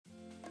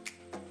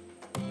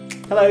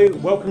Hello,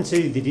 welcome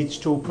to the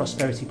Digital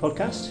Prosperity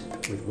Podcast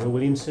with Will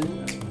Williamson,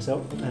 that's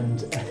myself,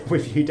 and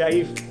with you,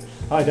 Dave.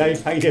 Hi,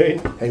 Dave. How you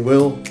doing? Hey,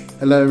 Will.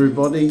 Hello,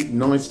 everybody.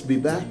 Nice to be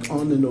back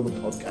on another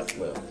podcast,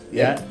 Will.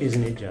 Yeah,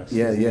 isn't it just?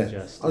 Yeah.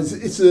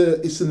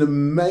 It's an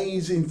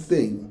amazing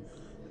thing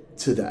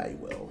today,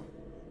 Will,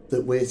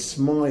 that we're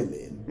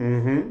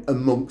smiling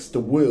amongst the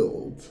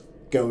world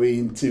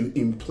going to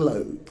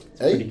implode. It's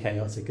pretty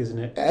chaotic, isn't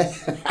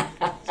it?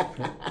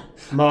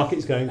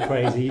 Market's going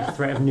crazy,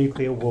 threat of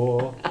nuclear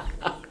war.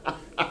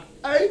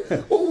 Hey,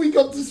 what we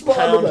got to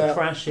smile about? Pound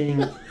crashing.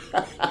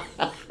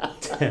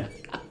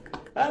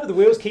 The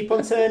wheels keep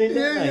on turning,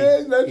 don't they?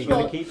 Yeah, that's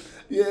right.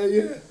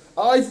 Yeah.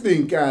 I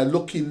think our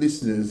lucky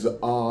listeners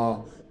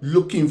are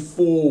looking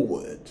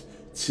forward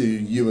to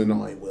you and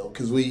I, Will,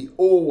 because we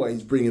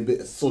always bring a bit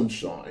of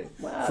sunshine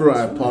through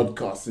our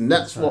podcast, and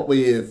that's what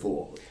we're here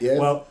for. Yeah.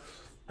 Well,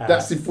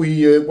 that's if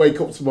we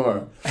wake up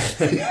tomorrow.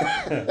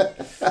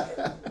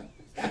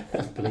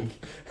 Bleak.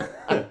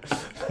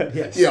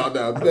 Yes. Yeah, I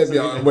know. Maybe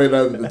I went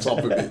over the top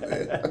of it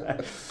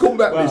there. Come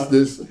back,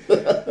 listeners.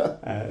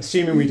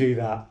 Assuming we do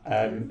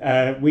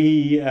that,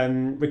 we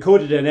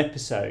recorded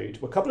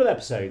a couple of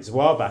episodes a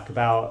while back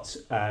about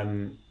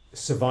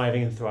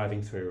surviving and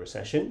thriving through a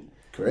recession.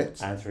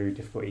 Correct. And through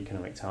difficult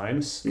economic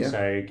times. Yeah.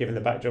 So given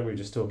the backdrop we were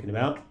just talking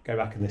about, go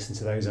back and listen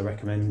to those. I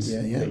recommend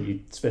that you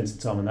spend some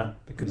time on that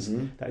because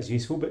that is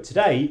useful. But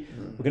today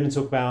we're going to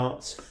talk about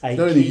It's not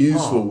only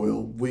useful,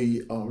 Will,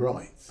 we are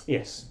right.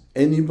 Yes.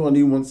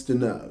 Anybody who wants to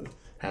know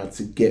how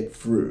to get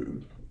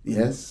through,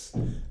 yes,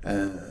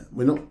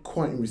 we're not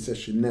quite in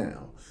recession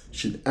now,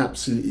 should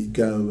absolutely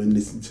go and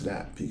listen to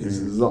that because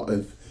there's a lot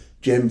of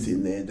gems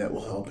in there that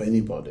will help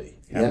anybody.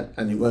 Yeah.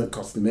 And it won't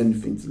cost them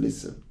anything to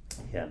listen.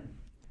 Yeah.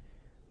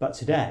 But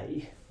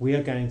today we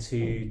are going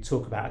to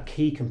talk about a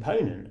key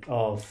component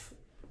of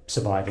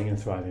surviving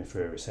and thriving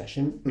through a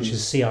recession, which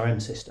is a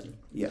CRM system.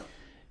 Yeah.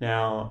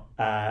 Now,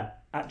 at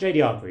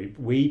JDR Group,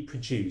 we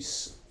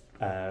produce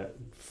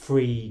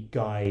free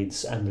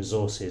guides and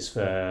resources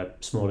for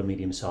small and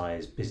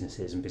medium-sized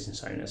businesses and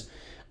business owners.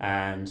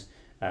 And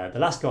the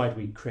last guide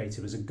we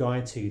created was a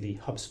guide to the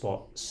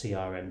Hubspot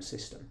CRM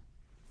system.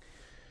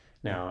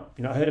 Now, if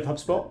you've not heard of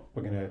Hubspot,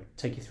 we're going to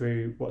take you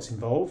through what's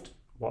involved,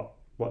 what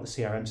the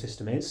CRM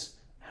system is,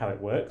 how it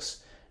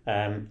works,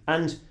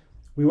 and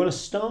we want to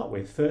start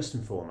with, first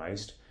and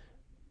foremost,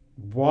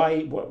 why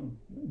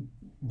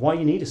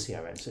you need a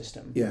CRM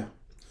system. Yeah.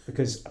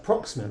 Because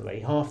approximately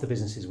half the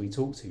businesses we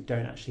talk to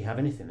don't actually have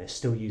anything. They're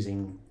still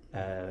using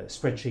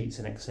spreadsheets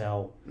and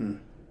Excel.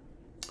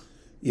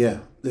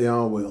 Yeah, they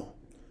are, Will.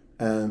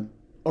 All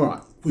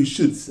right, we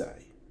should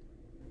say,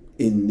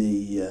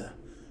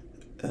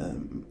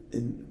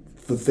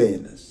 for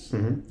fairness,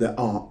 there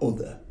are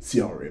other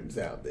CRMs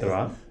out there. There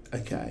are.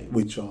 Okay,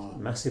 which are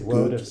massive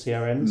world of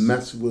CRMs.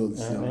 Massive world of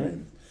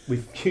CRMs.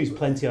 We've used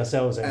plenty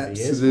ourselves over the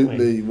years.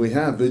 Absolutely, we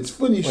have. It's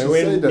funny you should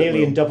say that. We're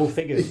nearly in double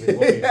figures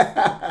with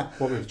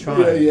what we've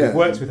tried. Yeah. We've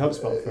worked with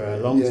HubSpot for a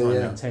long time,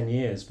 like 10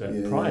 years, but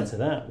prior to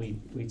that,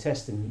 we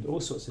tested all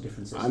sorts of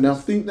different systems. And I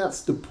think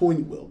that's the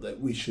point, Will, that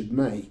we should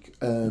make.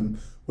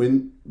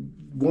 When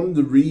one of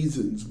the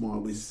reasons why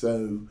we're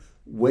so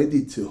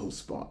wedded to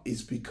HubSpot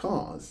is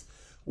because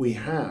we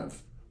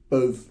have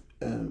both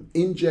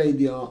in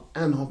JDR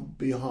and on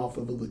behalf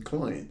of other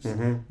clients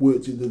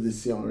worked with other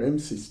CRM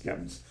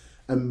systems.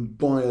 And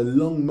by a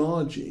long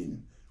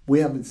margin, we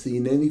haven't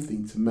seen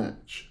anything to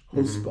match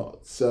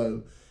HubSpot.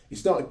 So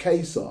it's not a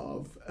case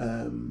of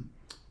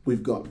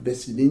we've got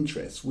vested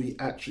interest. We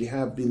actually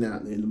have been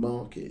out there in the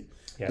market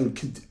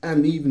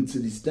and even to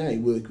this day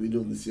working with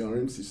other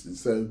CRM systems.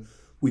 So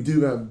we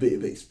do have a bit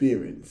of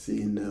experience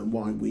in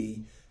why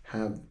we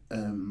have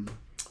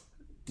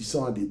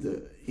decided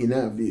that, in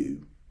our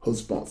view,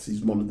 HubSpot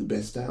is one of the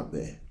best out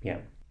there.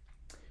 Yeah.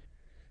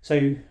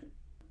 So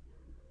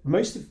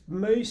most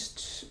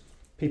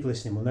people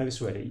listening will know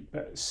this already,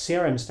 but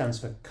CRM stands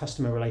for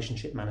Customer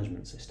Relationship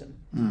Management System.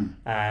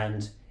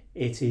 And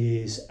it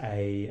is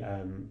a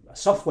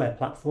software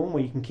platform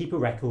where you can keep a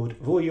record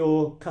of all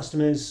your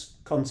customers,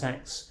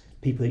 contacts,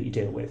 people that you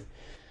deal with.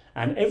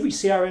 And every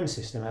CRM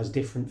system has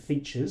different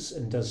features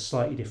and does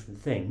slightly different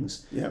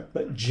things. Yeah.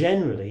 But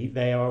generally,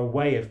 they are a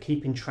way of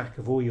keeping track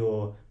of all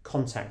your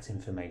contact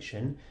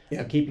information,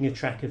 keeping a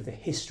track of the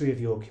history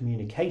of your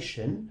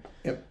communication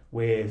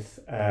with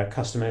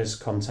customers,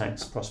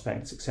 contacts,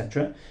 prospects,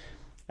 etc.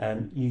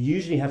 You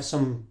usually have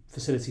some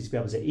facility to be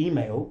able to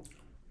email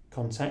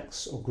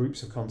contacts or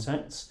groups of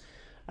contacts,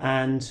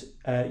 and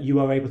you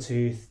are able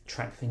to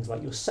track things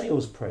like your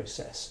sales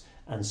process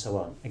and so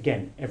on.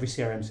 Again, every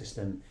CRM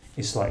system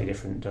is slightly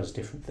different, does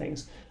different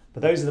things,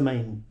 but those are the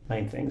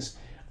main things.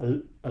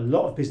 A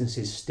lot of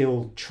businesses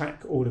still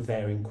track all of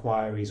their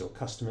inquiries or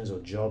customers or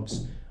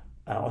jobs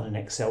on an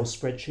Excel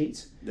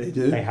spreadsheet. They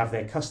do. They have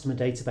their customer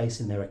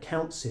database in their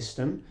account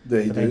system.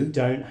 They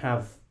don't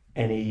have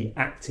any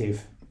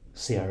active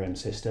CRM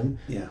system.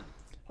 Yeah.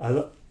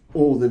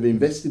 Or they've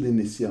invested in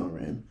this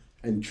CRM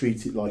and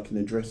treat it like an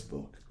address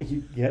book.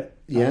 Yeah,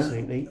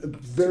 absolutely.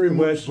 Very much.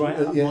 Words right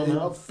out of my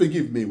mouth.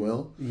 Forgive me,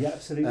 Will. Yeah,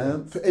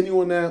 absolutely. For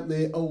anyone out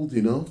there old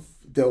enough,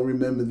 they'll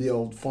remember the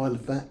old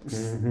Filofax.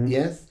 Mm-hmm.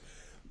 Yes,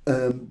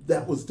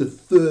 that was the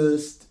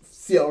first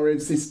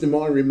CRM system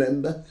I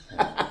remember.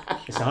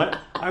 So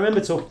I remember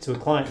talking to a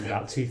client in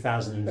about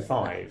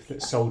 2005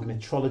 that sold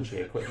metrology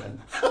equipment,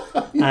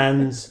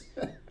 and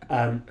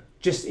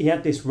he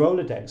had this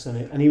Rolodex on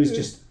it, and he was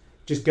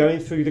just going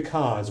through the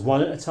cars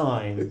one at a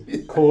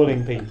time,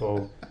 calling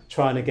people,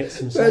 trying to get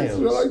some sales.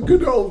 That's right,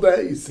 good old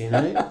days. You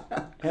know,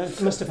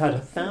 he must have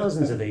had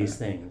thousands of these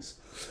things.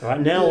 All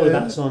right, now all of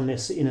that's on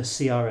this in a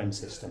CRM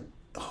system.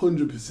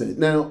 100%.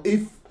 Now,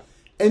 if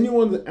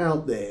anyone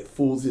out there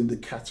falls in the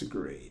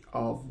category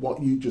of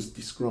what you just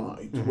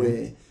described, mm-hmm.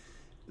 where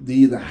they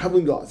either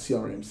haven't got a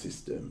CRM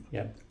system,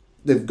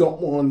 they've got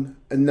one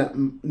and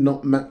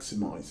not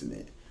maximising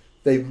it,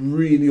 they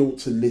really ought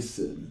to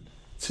listen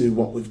to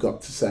what we've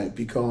got to say,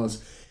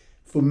 because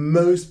for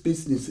most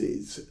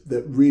businesses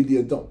that really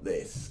adopt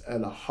this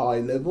at a high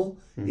level,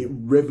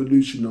 it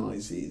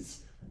revolutionises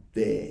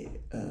their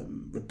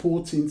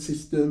reporting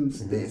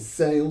systems, their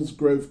sales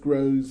growth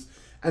grows,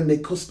 and their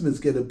customers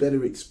get a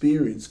better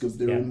experience because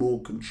they're in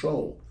more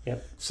control.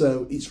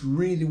 So it's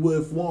really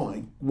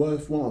worthwhile,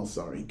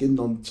 getting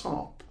on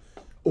top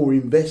or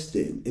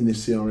investing in the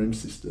CRM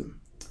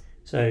system.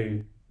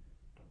 So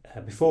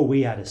before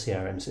we had a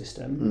CRM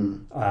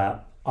system,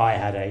 I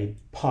had a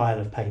pile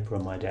of paper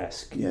on my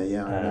desk. I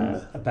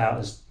remember. About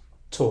as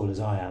tall as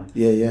I am.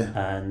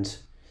 And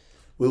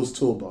Will's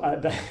tall,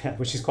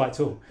 which is quite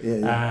tall.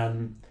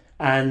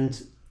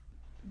 And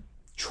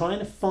trying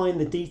to find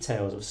the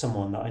details of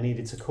someone that I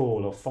needed to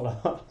call or follow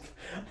up,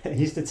 I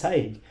used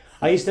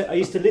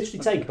to literally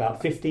take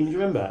about 15. Do you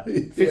remember?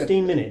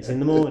 15 minutes in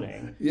the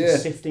morning,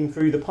 sifting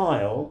through the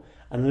pile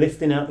and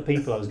lifting out the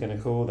people I was going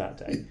to call that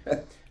day.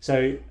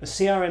 So a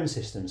CRM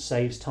system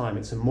saves time.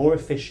 It's a more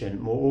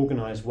efficient, more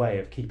organised way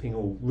of keeping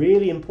all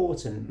really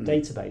important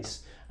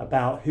database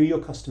about who your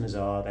customers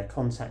are, their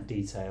contact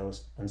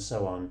details, and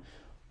so on,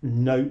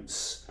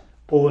 notes,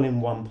 all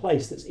in one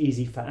place that's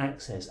easy for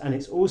access. And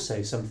it's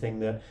also something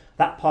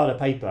that pile of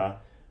paper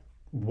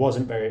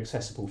wasn't very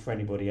accessible for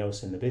anybody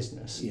else in the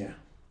business.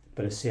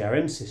 But a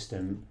CRM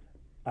system,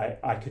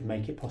 I could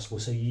make it possible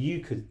so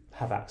you could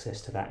have access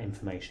to that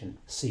information,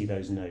 see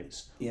those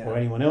notes, or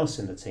anyone else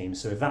in the team.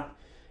 So if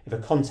a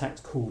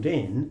contact called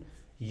in,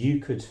 you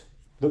could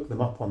look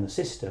them up on the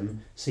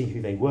system, see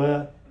who they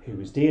were, who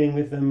was dealing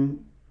with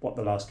them, what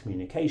the last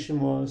communication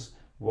was,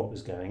 what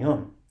was going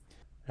on.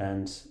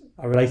 And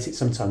I relate it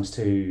sometimes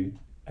to,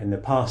 in the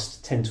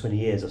past 10, 20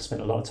 years, I've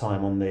spent a lot of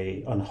time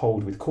on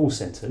hold with call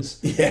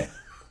centres.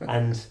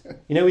 And,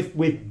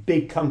 with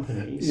big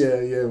companies,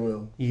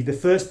 the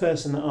first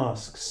person that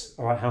asks,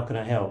 all right, how can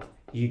I help?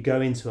 You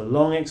go into a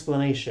long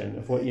explanation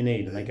of what you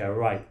need, and they go,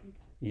 right,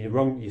 you're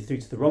through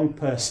to the wrong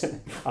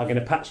person. I'm going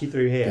to patch you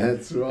through here.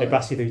 That's right. They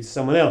pass you through to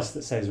someone else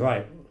that says,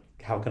 right,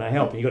 how can I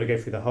help? And you've got to go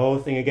through the whole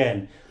thing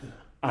again.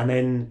 And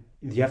then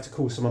you have to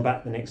call someone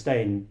back the next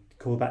day, and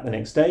call back the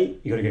next day,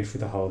 you've got to go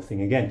through the whole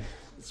thing again.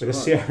 With a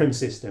CRM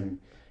system,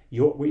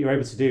 what you're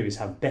able to do is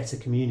have better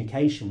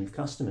communication with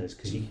customers,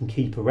 because you can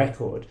keep a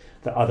record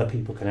that other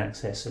people can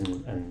access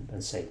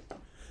and see.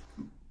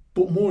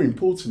 But more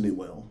importantly,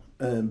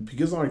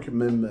 because I can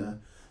remember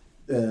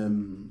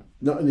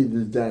not only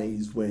the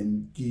days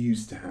when you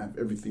used to have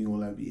everything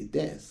all over your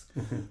desk,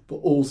 but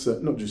also,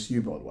 not just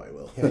you, by the way,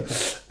 Will,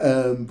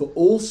 but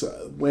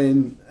also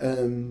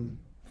when,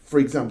 for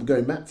example,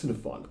 going back to the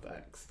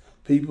Filofax,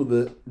 people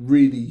that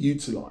really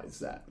utilised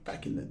that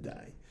back in the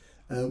day,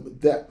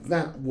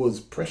 that was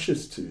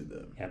precious to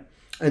them.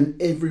 And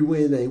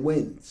everywhere they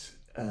went,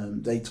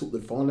 they took the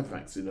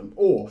Filofax in them.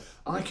 Or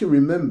I can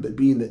remember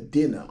being at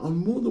dinner on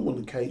more than one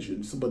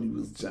occasion, somebody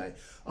would say,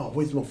 oh,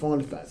 where's my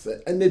Filofax?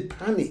 And they'd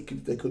panic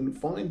if they couldn't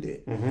find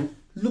it.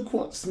 Look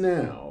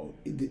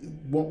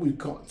what we've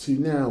got to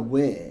now,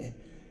 where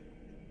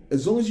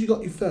as long as you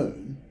got your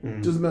phone,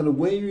 doesn't matter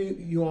where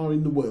you are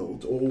in the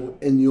world or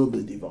any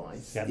other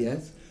device,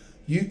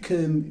 you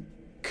can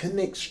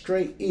connect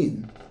straight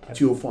in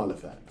to your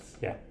Filofax.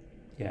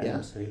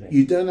 Absolutely.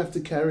 You don't have to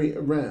carry it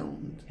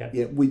around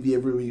with you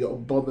everywhere. You got to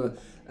bother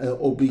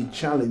or be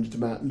challenged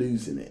about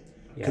losing it,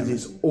 because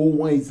it's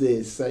always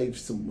there, saved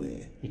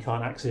somewhere. You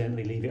can't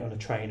accidentally leave it on a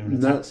train or in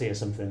a taxi or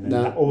something.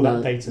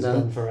 That data's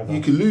gone forever.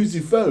 You can lose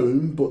your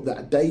phone, but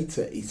that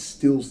data is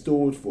still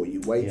stored for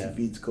you, waiting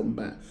for you to come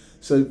back.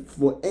 So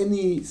for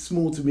any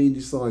small to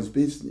medium-sized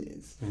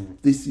business,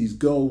 this is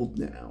gold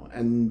now,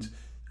 and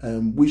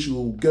we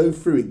shall go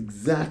through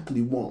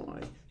exactly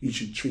why you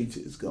should treat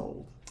it as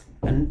gold.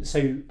 And so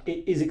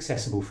it is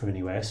accessible from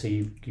anywhere. So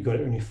you've got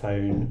it on your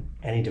phone,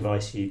 any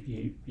device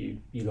you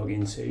log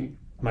into,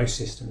 most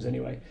systems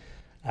anyway.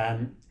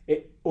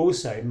 It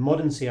also,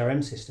 modern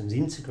CRM systems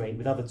integrate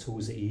with other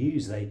tools that you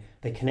use.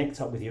 They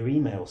connect up with your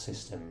email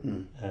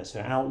system,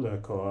 so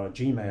Outlook or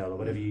Gmail or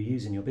whatever you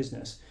use in your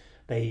business.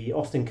 They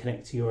often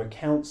connect to your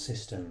account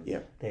system.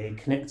 They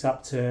connect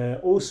up to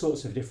all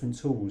sorts of different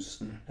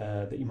tools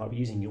that you might be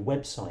using, your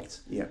website.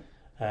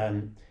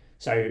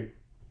 So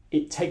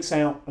it takes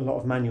out a lot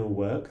of manual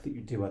work that you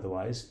do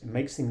otherwise. It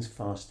makes things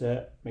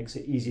faster, makes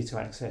it easier to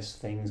access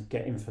things,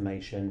 get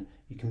information.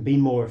 You can be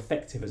more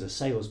effective as a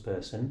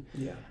salesperson.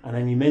 Yeah. And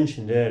then you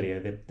mentioned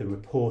earlier the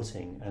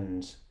reporting,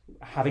 and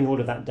having all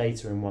of that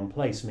data in one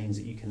place means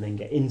that you can then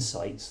get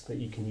insights that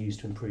you can use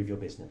to improve your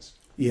business.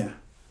 Yeah.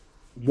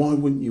 Why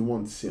wouldn't you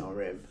want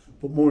CRM?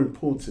 But more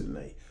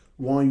importantly,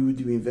 why would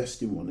you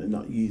invest in one and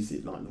not use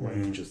it like the way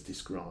you just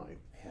described?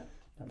 Yeah,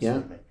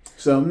 absolutely. Yeah.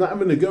 So I'm not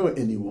having a go at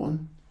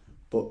anyone,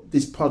 but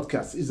this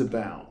podcast is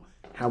about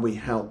how we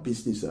help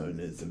business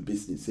owners and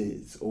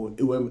businesses, or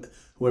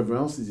whoever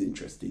else is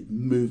interested,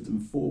 move them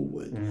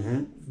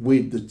forward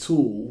with the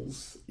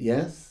tools,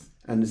 yes,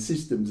 and the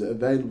systems that are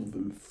available to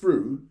them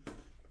through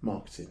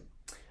marketing.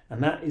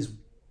 And that is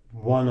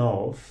one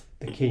of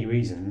the key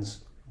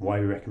reasons why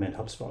we recommend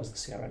Hubspot as the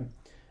CRM.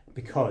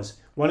 Because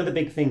one of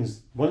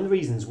the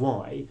reasons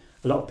why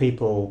a lot of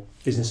people,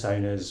 business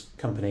owners,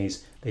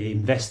 companies, they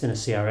invest in a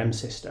CRM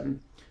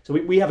system. So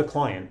we have a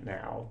client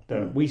now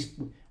that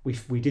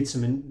we did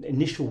some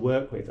initial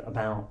work with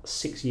about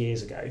 6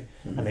 years ago,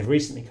 and they've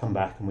recently come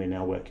back, and we're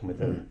now working with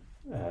them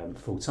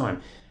full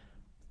time.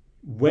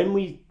 When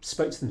we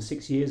spoke to them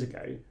 6 years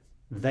ago,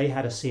 they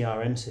had a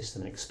CRM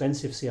system, an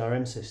expensive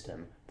CRM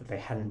system that they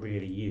hadn't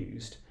really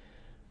used.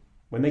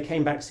 When they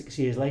came back 6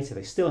 years later,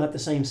 they still had the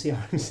same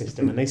CRM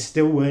system and they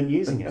still weren't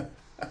using it.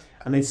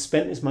 And they'd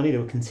spent this money, they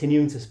were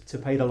continuing to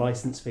pay the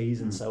license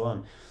fees and so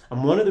on.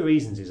 And one of the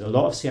reasons is a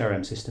lot of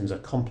CRM systems are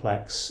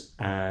complex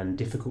and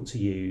difficult to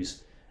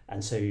use.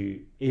 And so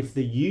if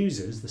the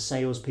users, the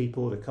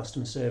salespeople, the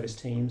customer service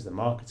teams, the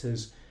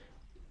marketers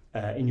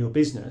in your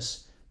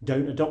business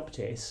don't adopt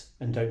it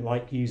and don't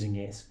like using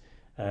it,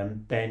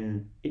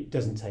 then it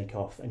doesn't take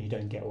off and you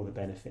don't get all the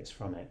benefits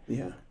from it.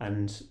 Yeah.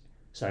 And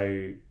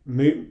so,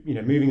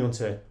 moving on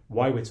to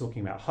why we're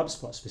talking about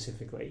HubSpot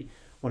specifically,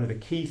 one of the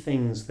key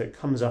things that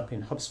comes up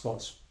in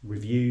HubSpot's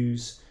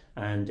reviews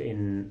and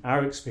in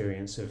our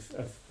experience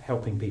of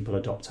helping people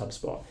adopt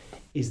HubSpot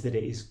is that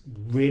it is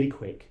really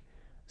quick,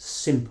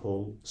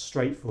 simple,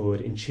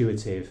 straightforward,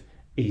 intuitive,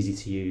 easy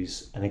to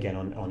use, and again,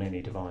 on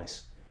any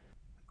device.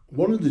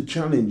 One of the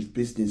challenges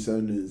business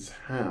owners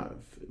have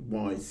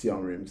why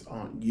CRMs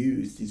aren't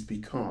used is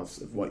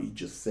because of what you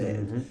just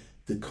said,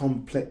 the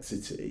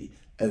complexity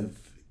of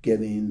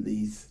getting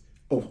these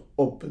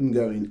up and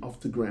going off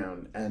the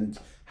ground and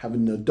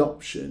having an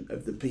adoption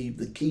of the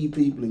key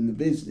people in the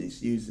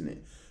business using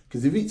it.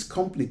 Because if it's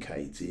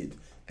complicated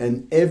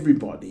and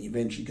everybody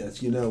eventually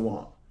goes, you know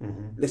what,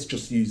 let's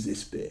just use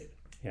this bit.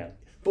 Yeah.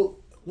 But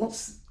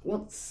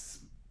what's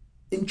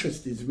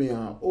interesting to me,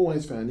 I've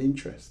always found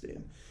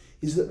interesting,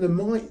 is that they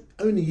might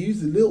only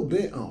use a little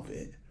bit of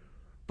it,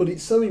 but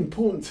it's so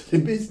important to the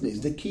business.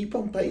 They keep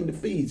on paying the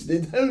fees. They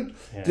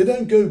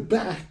don't go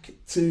back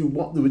to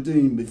what they were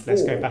doing before.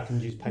 Let's go back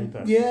and use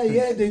paper.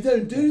 Yeah, they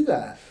don't do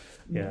that.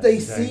 They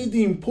see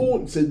the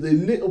importance of the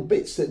little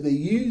bits that they're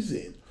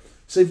using.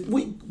 So if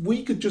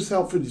we could just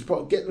help through this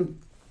part, get them,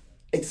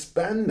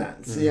 expand that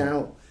and see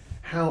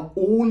how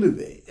all of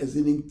it is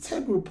an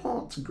integral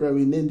part to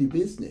growing any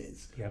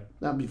business.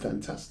 That'd be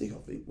fantastic, I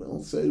think,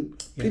 Will. So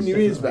pin your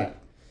ears back,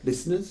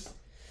 listeners.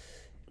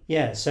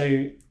 Yeah,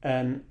 so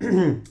the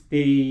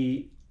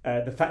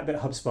fact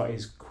that HubSpot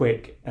is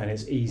quick and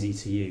it's easy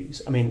to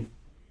use. I mean,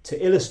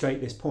 to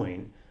illustrate this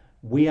point,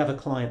 we have a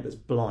client that's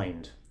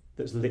blind,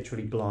 that's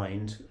literally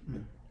blind,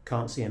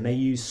 can't see, and they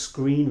use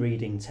screen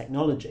reading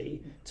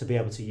technology to be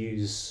able to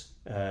use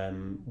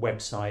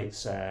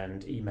websites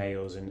and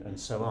emails and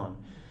so on.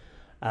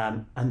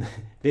 And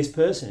this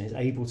person is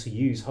able to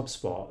use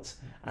HubSpot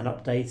and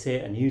update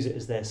it and use it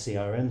as their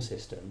CRM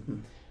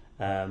system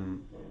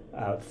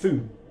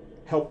through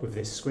help with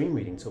this screen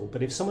reading tool.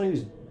 But if someone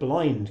who's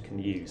blind can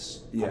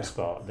use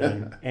HubSpot,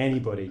 then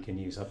anybody can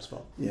use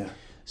HubSpot. Yeah.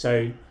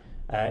 So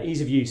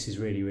ease of use is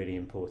really, really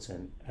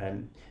important.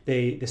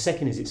 The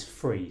second is it's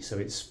free. So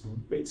it's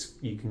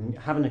you can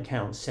have an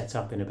account set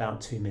up in about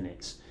 2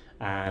 minutes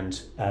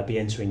and be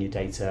entering your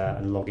data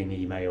and logging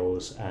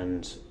emails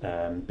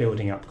and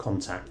building up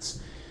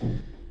contacts.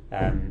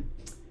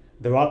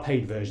 There are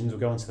paid versions. We'll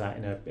go on to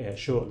that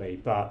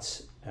shortly.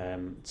 But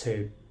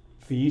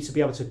for you to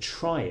be able to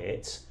try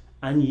it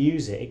and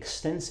use it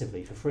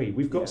extensively for free,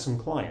 we've got some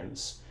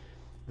clients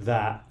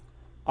that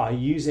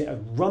use it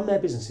and run their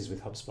businesses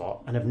with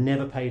HubSpot and have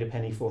never paid a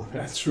penny for it.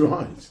 That's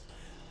right.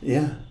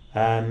 Yeah.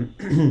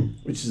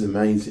 Which is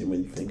amazing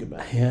when you think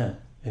about it. Yeah,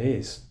 it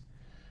is.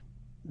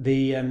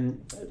 The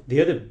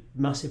other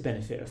massive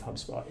benefit of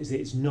HubSpot is that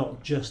it's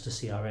not just a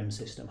CRM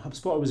system.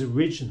 HubSpot was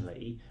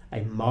originally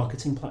a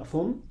marketing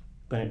platform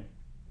when it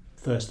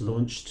first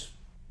launched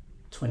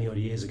 20 odd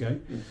years ago.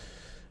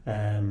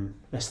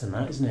 Less than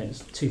that, isn't it? It's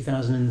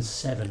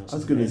 2007 or something. I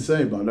was going to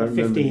say, but I don't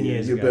 15 remember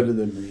years You're ago. better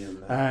than me on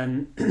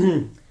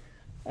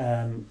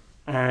that.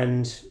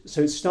 And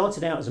so it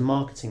started out as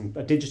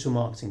a digital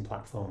marketing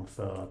platform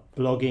for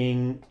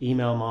blogging,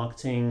 email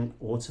marketing,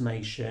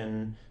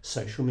 automation,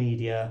 social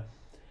media.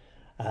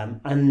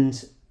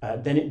 And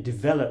Then it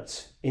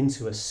developed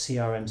into a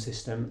CRM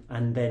system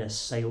and then a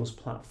sales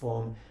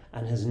platform,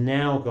 and has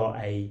now got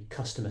a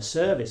customer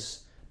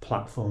service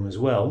platform as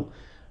well.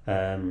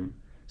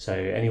 So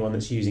anyone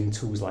that's using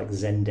tools like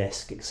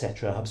Zendesk,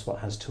 etc., HubSpot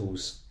has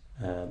tools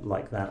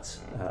like that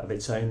of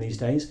its own these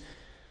days.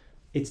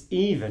 It's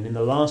even, in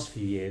the last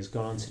few years,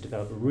 gone on to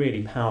develop a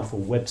really powerful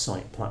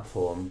website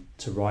platform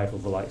to rival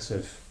the likes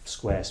of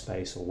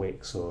Squarespace or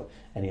Wix or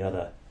any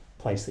other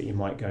place that you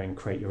might go and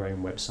create your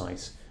own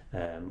website,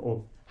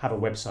 or have a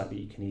website that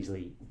you can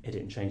easily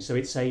edit and change. So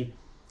it's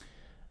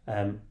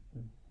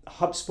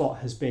HubSpot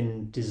has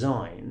been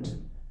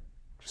designed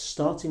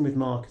starting with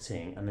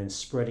marketing and then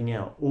spreading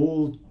out,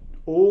 all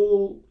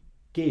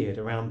geared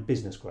around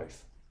business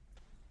growth.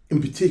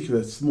 In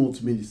particular, small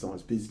to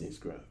medium-sized business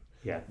growth.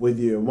 Yeah.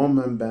 Whether you're a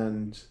one-man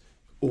band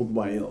all the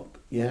way up,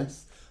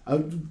 yes.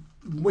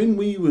 When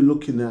we were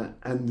looking at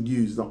and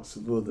use lots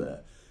of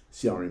other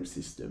CRM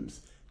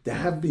systems, they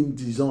have been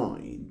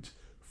designed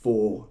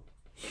for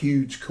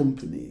huge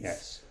companies.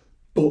 Yes.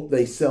 But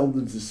they sell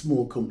them to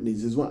small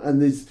companies as well.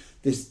 And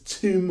there's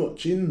too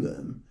much in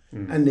them,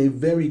 and they're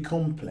very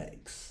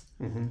complex.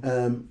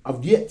 Mm-hmm.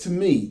 I've yet to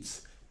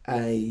meet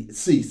a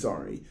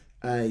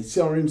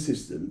CRM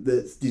system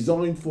that's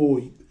designed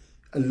for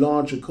a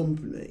larger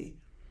company,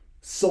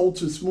 sold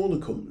to a smaller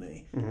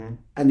company,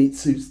 and it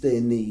suits their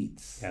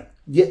needs. Yeah.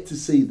 Yet to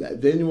see that.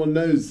 If anyone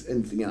knows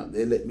anything out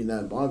there, let me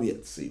know, but I've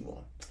yet to see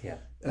one. Yeah.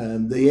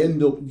 They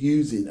end up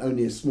using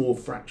only a small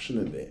fraction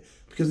of it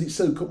because it's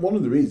one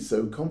of the reasons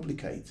so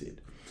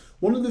complicated.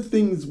 One of the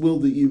things, Will,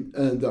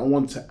 that I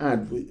want to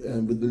add with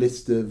the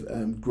list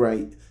of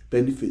great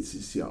benefits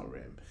of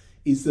CRM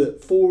is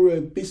that for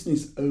a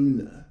business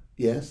owner,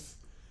 yes,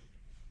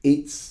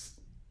 it's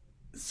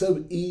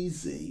so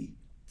easy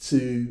to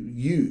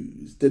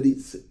use that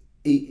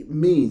it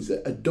means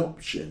that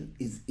adoption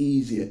is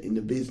easier in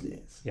the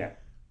business. Yeah.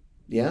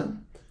 Yeah.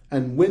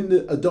 And when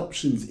the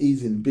adoption's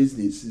easy in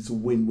business, it's a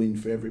win-win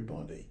for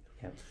everybody.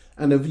 Yeah.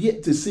 And I've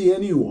yet to see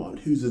anyone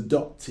who's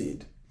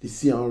adopted the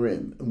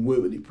CRM and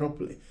work with it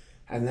properly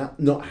and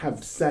not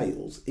have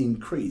sales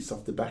increase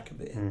off the back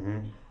of it. Mm-hmm.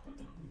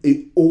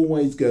 It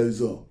always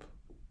goes up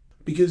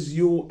because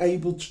you're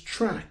able to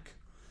track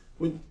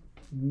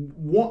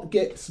what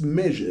gets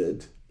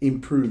measured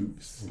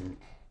improves. Mm-hmm.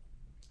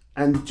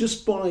 And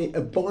just by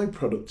a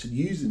byproduct of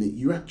using it,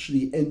 you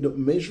actually end up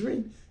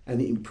measuring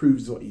and it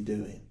improves what you're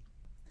doing.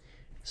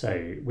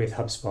 So with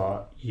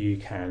HubSpot, you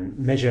can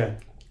measure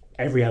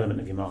every element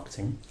of your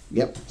marketing.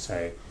 Yep.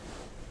 So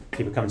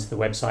people come to the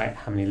website,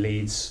 how many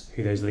leads,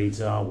 who those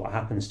leads are, what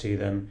happens to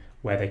them,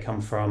 where they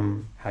come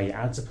from, how your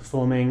ads are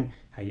performing,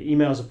 how your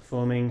emails are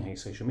performing, how your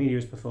social media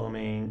is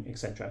performing,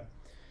 etc.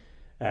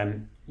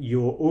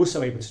 You're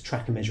also able to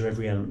track and measure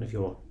every element of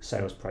your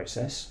sales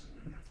process.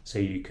 So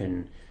you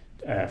can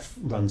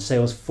run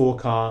sales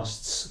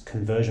forecasts,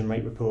 conversion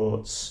rate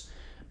reports,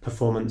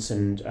 performance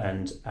and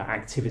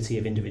activity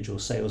of individual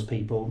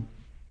salespeople,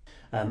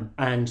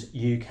 and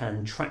you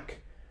can track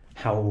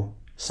how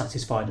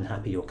satisfied and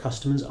happy your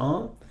customers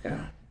are.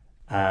 Yeah.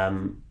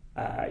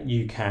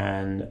 You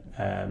can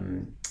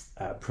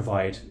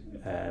provide.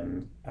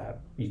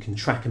 You can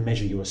track and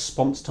measure your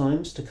response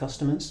times to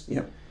customers.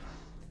 Yep.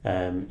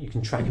 You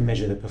can track and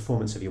measure the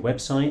performance of your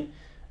website.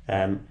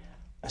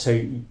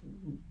 So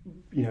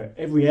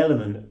every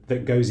element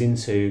that goes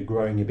into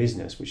growing your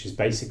business, which is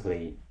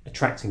basically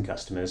attracting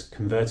customers,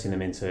 converting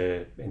them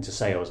into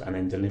sales, and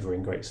then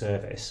delivering great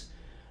service,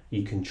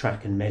 you can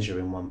track and measure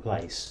in one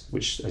place,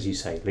 which, as you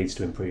say, leads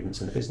to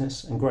improvements in the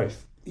business and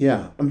growth.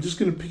 Yeah, I'm just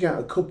going to pick out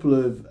a couple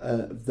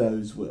of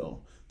those,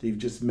 Will, that you've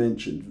just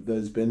mentioned,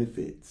 those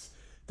benefits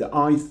that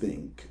I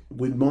think,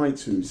 with my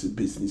experience of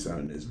business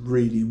owners,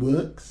 really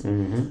works.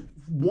 Mm-hmm.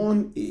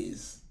 One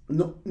is,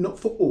 not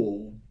for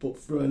all, but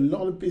for a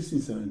lot of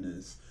business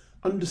owners,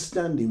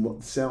 understanding what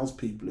the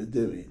salespeople are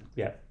doing.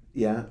 Yeah.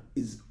 Yeah,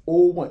 is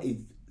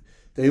always,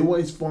 they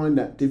always find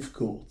that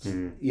difficult.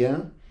 Mm.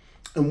 Yeah.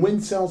 And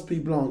when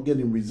salespeople aren't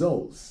getting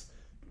results,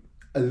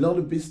 a lot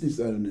of business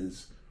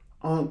owners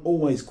aren't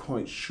always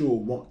quite sure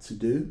what to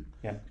do.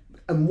 Yeah.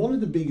 And one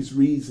of the biggest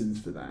reasons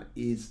for that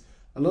is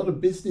a lot of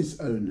business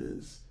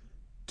owners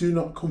do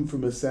not come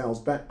from a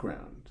sales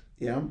background.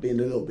 Yeah, I'm being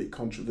a little bit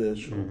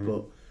controversial,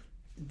 but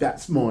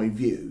that's my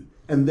view.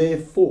 And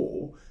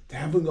therefore, they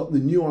haven't got the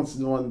nuance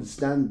and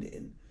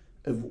understanding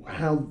of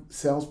how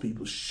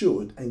salespeople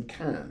should and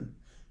can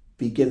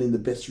be getting the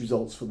best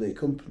results for their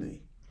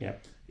company. Yeah.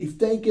 If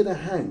they get a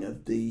hang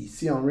of the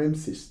CRM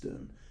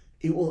system,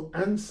 it will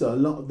answer a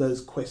lot of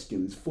those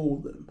questions for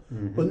them.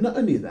 Mm-hmm. But not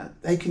only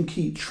that, they can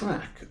keep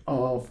track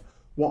of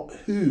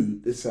who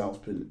the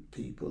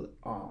salespeople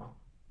are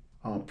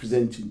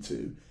presenting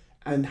to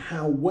and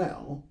how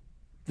well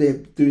they're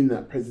doing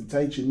that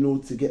presentation in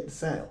order to get the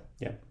sale.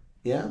 Yeah.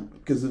 Yeah,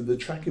 because of the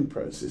tracking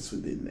process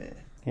within there.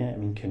 Yeah, I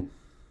mean, can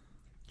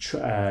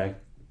track,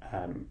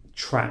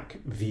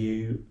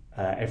 view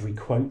every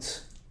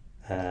quote.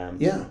 You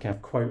can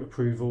have quote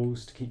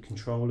approvals to keep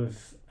control of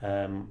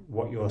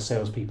what your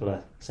salespeople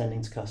are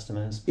sending to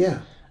customers. Yeah.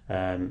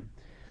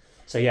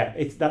 So yeah,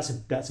 that's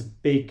a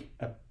big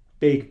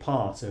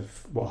part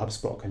of what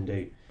HubSpot can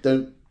do.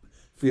 Don't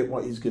forget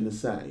what he's going to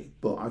say,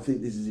 but I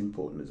think this is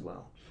important as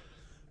well.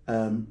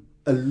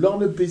 A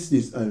lot of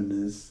business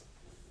owners,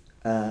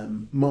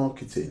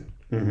 marketing.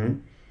 Mm-hmm.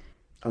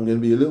 I'm going to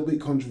be a little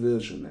bit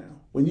controversial now.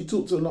 When you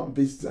talk to a lot of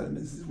business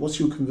owners, what's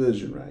your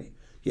conversion rate?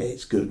 Yeah,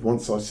 it's good.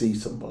 Once I see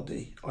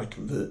somebody, I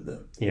convert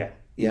them. Yeah.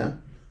 Yeah?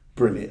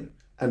 Brilliant.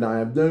 And I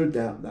have no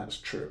doubt that's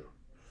true.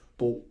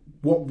 But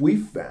what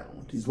we've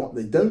found is what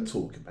they don't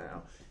talk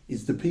about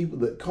is the people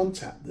that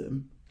contact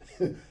them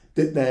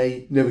that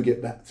they never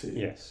get back to.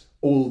 Yes.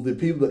 Or the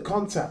people that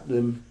contact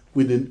them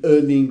with an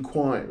early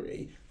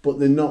inquiry, but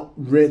they're not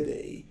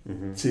ready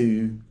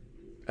to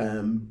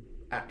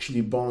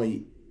actually buy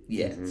it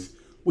yet,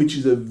 which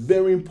is a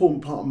very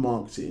important part of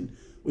marketing,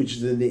 which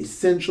is an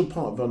essential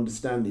part of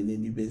understanding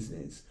in your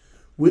business.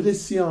 With a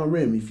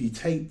CRM, if you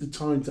take the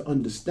time to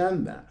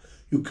understand that,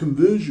 your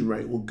conversion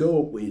rate will go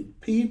up with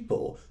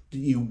people that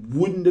you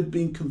wouldn't have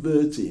been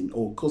converting,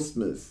 or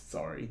customers,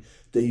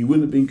 that you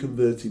wouldn't have been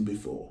converting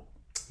before.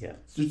 Yeah.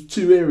 So there's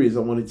two areas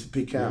I wanted to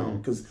pick out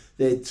because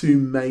they're two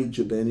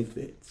major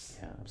benefits.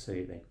 Yeah,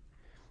 absolutely.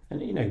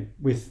 And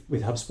with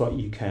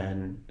HubSpot, you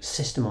can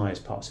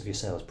systemize parts of your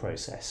sales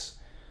process,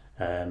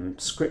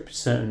 script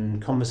certain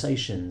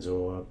conversations,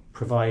 or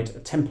provide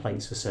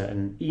templates for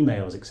certain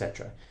emails,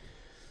 etc.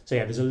 So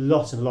yeah, there's a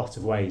lot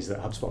of ways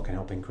that HubSpot can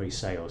help increase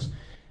sales.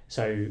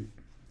 So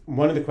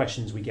one of the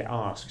questions we get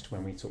asked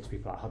when we talk to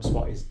people about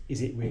HubSpot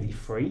is it really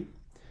free?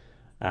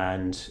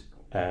 And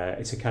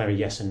it's a kind of a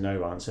yes and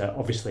no answer.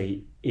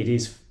 Obviously, it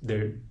is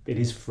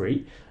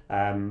free,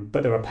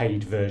 but there are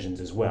paid versions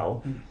as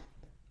well.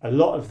 A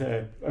lot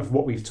of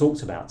what we've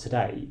talked about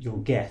today, you'll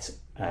get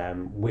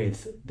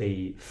with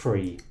the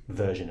free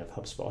version of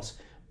HubSpot.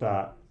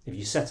 But if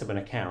you set up an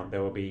account,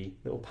 there will be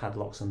little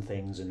padlocks and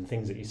things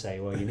that you say,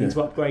 well, you need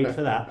to upgrade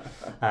for that.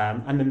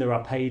 And then there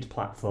are paid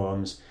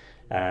platforms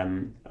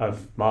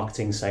of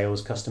marketing,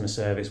 sales, customer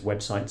service,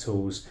 website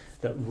tools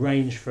that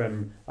range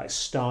from like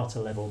starter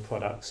level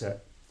products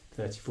at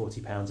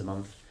 £30-40 a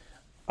month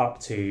up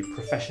to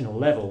professional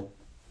level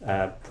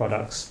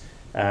products,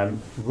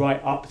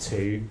 right up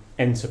to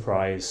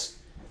enterprise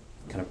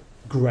kind of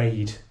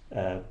grade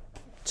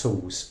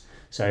tools.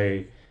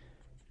 So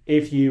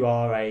if you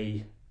are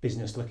a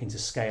business looking to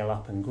scale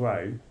up and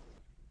grow,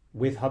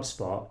 with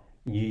HubSpot,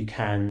 you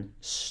can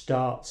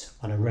start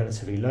on a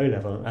relatively low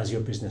level. And as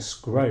your business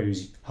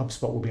grows,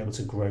 HubSpot will be able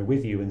to grow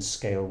with you and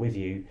scale with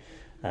you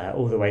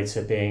all the way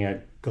to being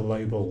a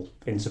global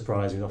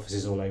enterprise with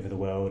offices all over the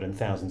world and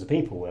thousands of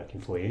people working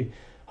for you.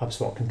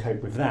 HubSpot can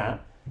cope with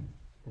that,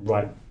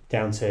 right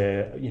down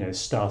to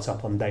start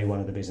up on day one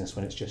of the business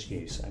when it's just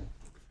you. So,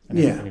 and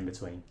everything in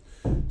between.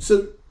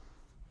 So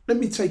let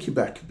me take you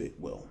back a bit,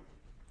 Will.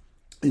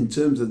 In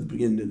terms of the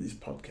beginning of this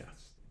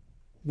podcast,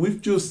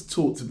 we've just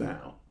talked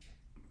about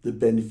the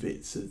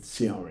benefits of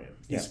CRM,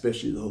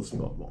 especially the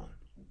HubSpot one.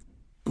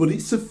 But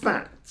it's a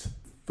fact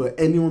for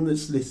anyone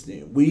that's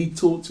listening. We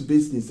talk to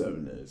business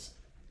owners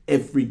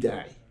every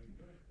day.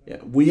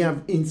 Yeah, we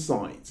have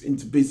insights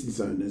into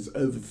business owners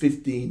over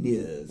 15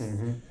 years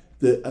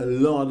that a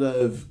lot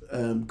of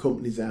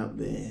companies out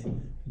there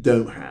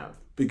don't have,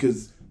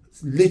 because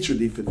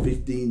literally for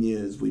 15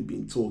 years we've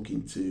been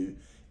talking to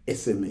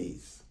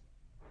SMEs.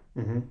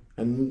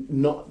 And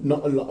not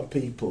a lot of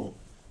people,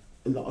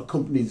 a lot of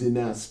companies in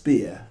our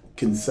sphere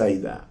can say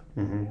that.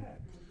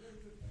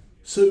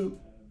 So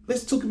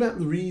let's talk about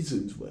the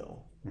reasons,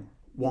 Will,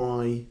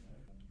 why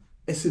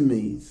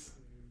SMEs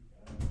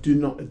do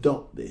not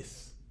adopt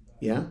this,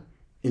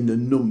 in the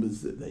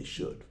numbers that they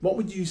should. What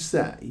would you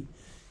say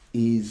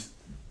is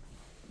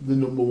the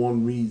number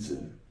one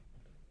reason?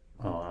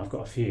 Oh, I've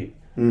got a few.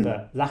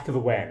 But lack of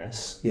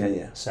awareness.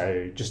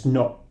 So just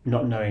not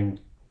knowing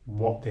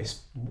what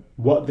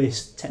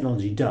this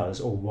technology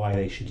does or why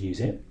they should use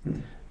it.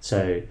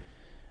 So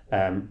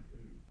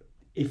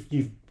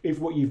if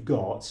what you've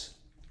got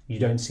you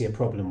don't see a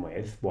problem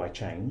with, why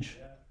change?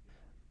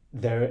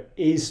 There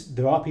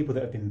are people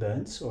that have been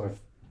burnt or have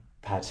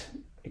had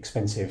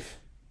expensive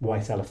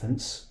white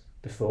elephants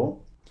before,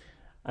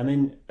 and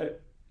then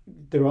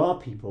there are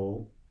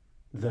people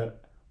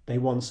that they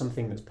want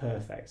something that's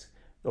perfect,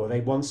 or they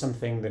want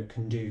something that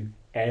can do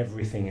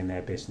everything in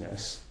their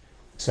business.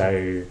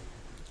 So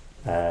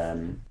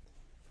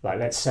like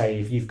let's say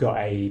if you've got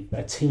a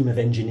team of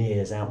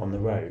engineers out on the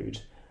road,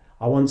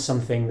 I want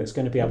something that's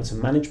going to be able to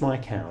manage my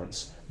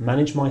accounts,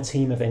 manage my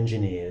team of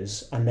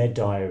engineers and their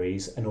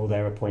diaries and all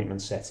their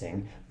appointment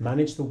setting,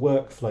 manage the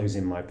workflows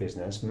in my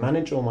business,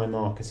 manage all my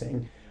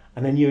marketing,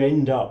 and then you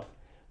end up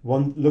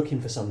looking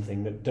for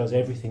something that does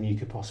everything you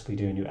could possibly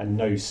do, and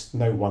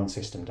no one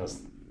system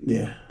does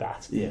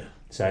that. Yeah.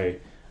 So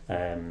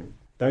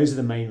those are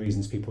the main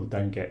reasons people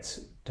don't get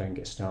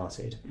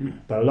started.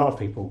 But a lot of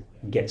people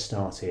get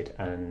started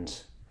and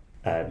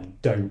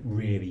don't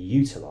really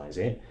utilize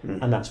it,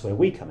 and that's where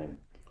we come in.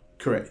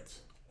 Correct.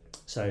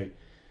 So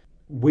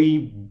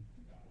we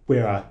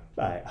we're a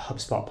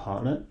HubSpot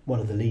partner, one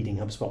of the leading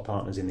HubSpot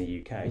partners in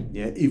the UK.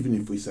 Yeah, even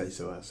if we say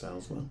so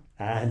ourselves, well.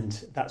 And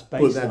that's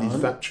based on... But that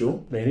is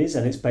factual. It is,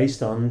 and it's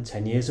based on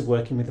 10 years of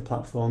working with the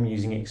platform,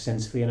 using it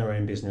extensively in our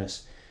own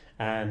business.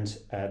 And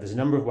there's a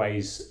number of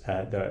ways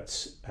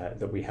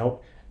that we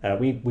help.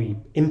 We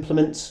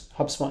implement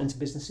HubSpot into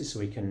businesses so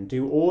we can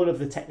do all of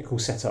the technical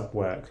setup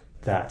work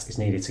that is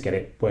needed to get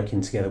it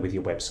working together with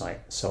your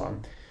website and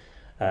so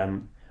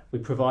on. We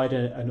provide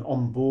an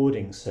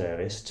onboarding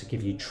service to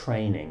give you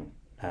training,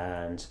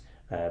 and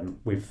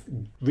we've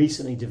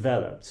recently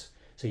developed,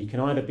 so you can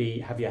either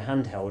have your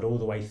hand held all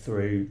the way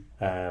through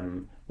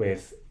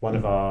with one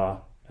of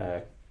our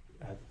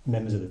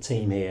members of the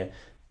team here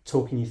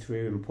talking you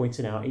through and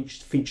pointing out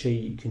each feature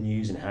you can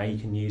use and how you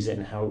can use it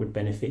and how it would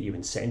benefit you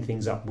and setting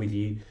things up with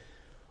you.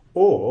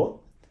 Or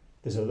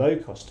there's a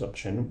low-cost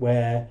option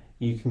where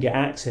you can get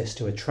access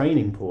to a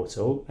training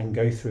portal and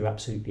go through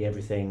absolutely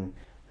everything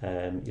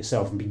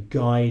yourself and be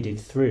guided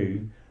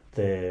through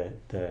the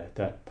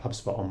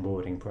HubSpot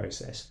onboarding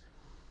process.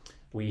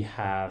 We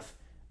have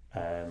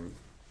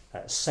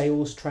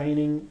sales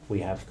training,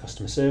 we have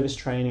customer service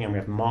training, and we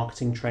have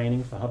marketing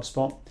training for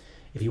HubSpot.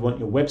 If you want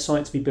your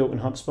website to be built in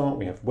HubSpot,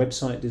 we have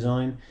website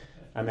design.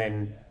 And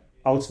then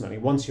ultimately,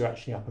 once you're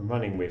actually up and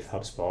running with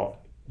HubSpot,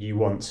 you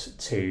want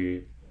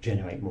to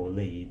generate more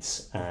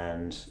leads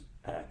and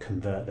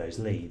convert those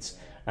leads.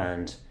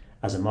 And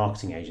as a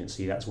marketing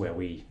agency, that's where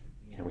we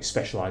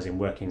specialize in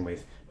working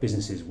with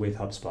businesses with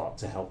HubSpot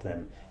to help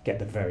them get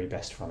the very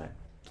best from it.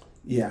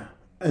 Yeah,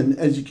 and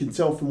as you can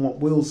tell from what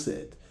Will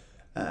said,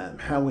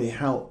 how we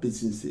help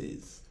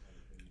businesses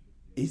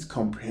is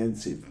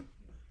comprehensive.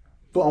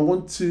 But I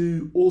want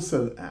to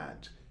also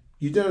add,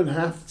 you don't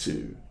have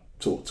to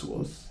talk to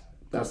us.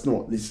 That's not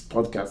what this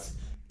podcast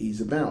is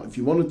about. If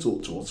you want to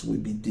talk to us,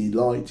 we'd be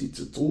delighted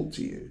to talk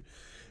to you.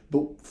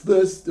 But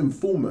first and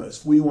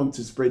foremost, we want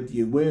to spread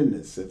the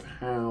awareness of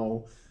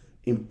how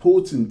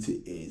important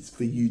it is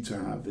for you to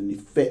have an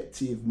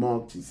effective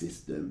marketing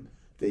system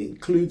that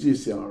includes your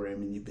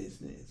CRM in your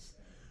business.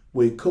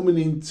 We're coming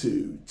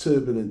into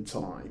turbulent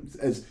times,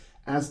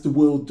 as the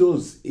world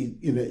does.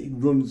 It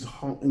runs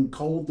hot and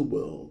cold, the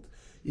world.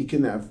 You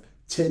can have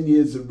 10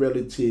 years of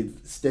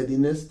relative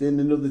steadiness, then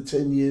another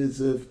 10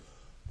 years of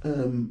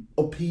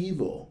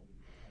upheaval.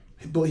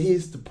 But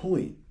here's the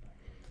point.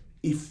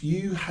 If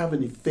you have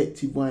an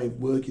effective way of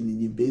working in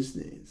your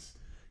business,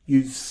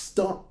 you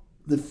stop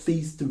the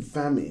feast and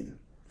famine.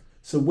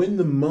 So when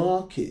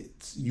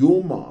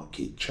your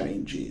market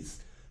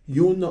changes,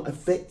 you're not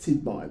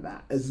affected by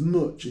that as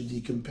much as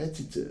your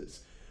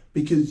competitors,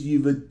 because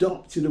you've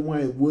adopted a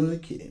way of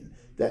working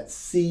that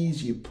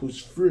sees you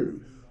push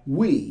through.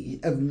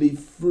 We have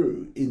lived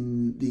through,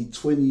 in the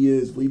 20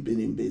 years we've been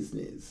in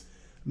business,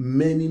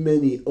 many,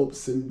 many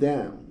ups and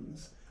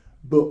downs.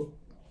 But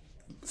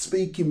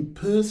speaking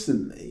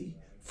personally,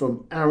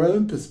 from our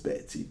own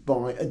perspective,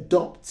 by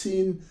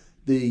adopting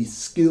the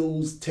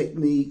skills,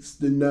 techniques,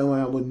 the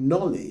know-how and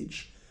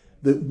knowledge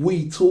that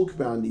we talk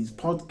about in these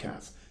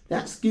podcasts,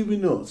 that's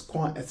given us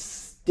quite a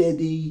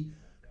steady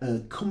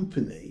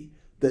company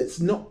that's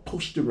not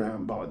pushed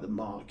around by the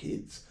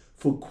markets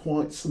for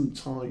quite some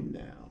time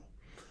now.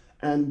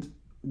 And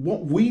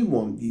what we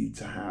want you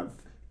to have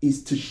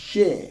is to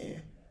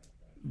share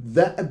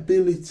that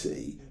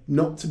ability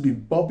not to be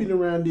bobbing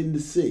around in the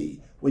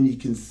sea when you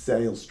can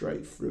sail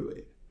straight through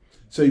it.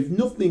 So if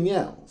nothing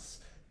else,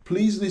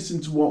 please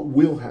listen to what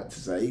Will had to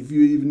say, if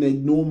you even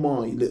ignore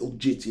my little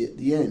jitty at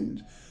the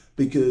end,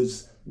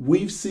 because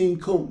we've seen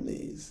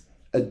companies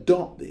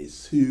adopt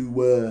this who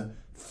were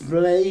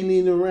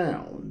flailing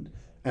around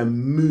and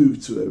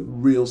move to a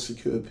real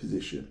secure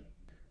position.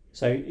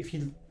 So if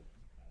you'd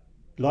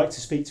like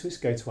to speak to us,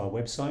 go to our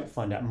website,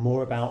 find out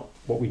more about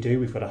what we do.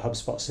 We've got a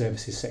HubSpot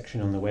services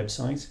section on the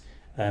website.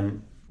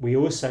 We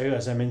also,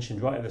 as I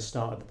mentioned right at the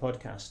start of the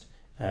podcast,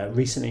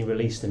 recently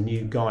released a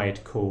new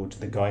guide called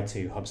The Guide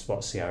to HubSpot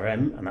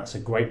CRM, and that's a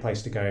great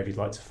place to go if you'd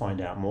like to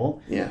find out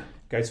more. Yeah.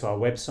 Go to our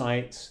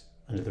website,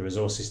 under the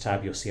resources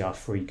tab, you'll see our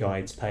free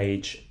guides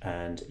page,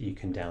 and you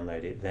can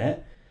download it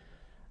there.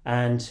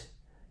 And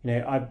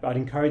I'd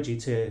encourage you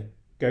to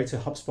go to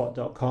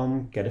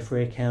hubspot.com, get a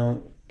free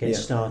account, get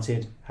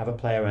started, have a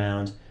play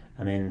around,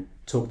 and then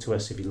talk to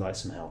us if you'd like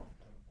some help.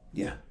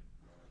 Yeah.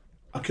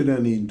 I can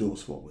only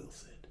endorse what Will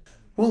said.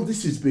 Well,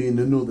 this has been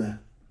another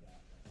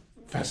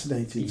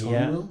fascinating time.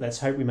 Yeah, Will. let's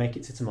hope we make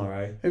it to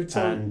tomorrow. Every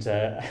time. And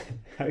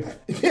hope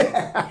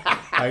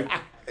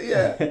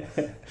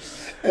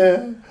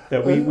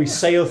that we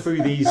sail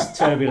through these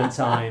turbulent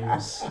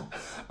times.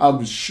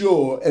 I'm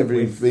sure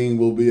everything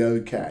will be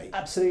okay.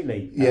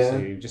 Absolutely. Yeah.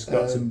 Absolutely. Just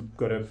got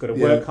to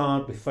work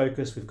hard with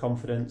focus, with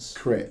confidence.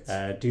 Correct.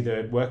 Do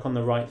the work on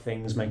the right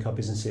things, make our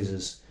businesses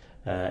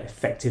as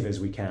effective as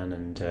we can,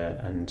 and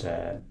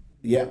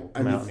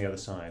come out on the other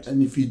side.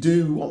 And if you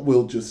do what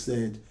Will just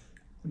said,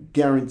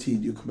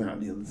 guaranteed you'll come out on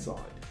the other side.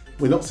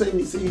 We're not saying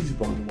it's easy,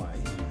 by the way,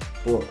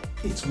 but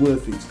it's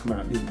worth it to come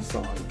out the other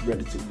side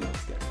relatively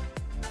unscathed.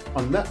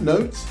 On that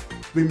note,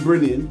 been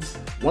brilliant.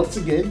 Once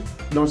again,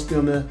 nice to be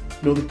on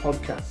another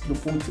podcast. Look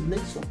forward to the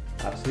next one.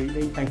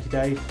 Absolutely. Thank you,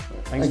 Dave.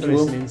 Thanks for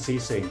listening. See you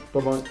soon.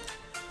 Bye-bye.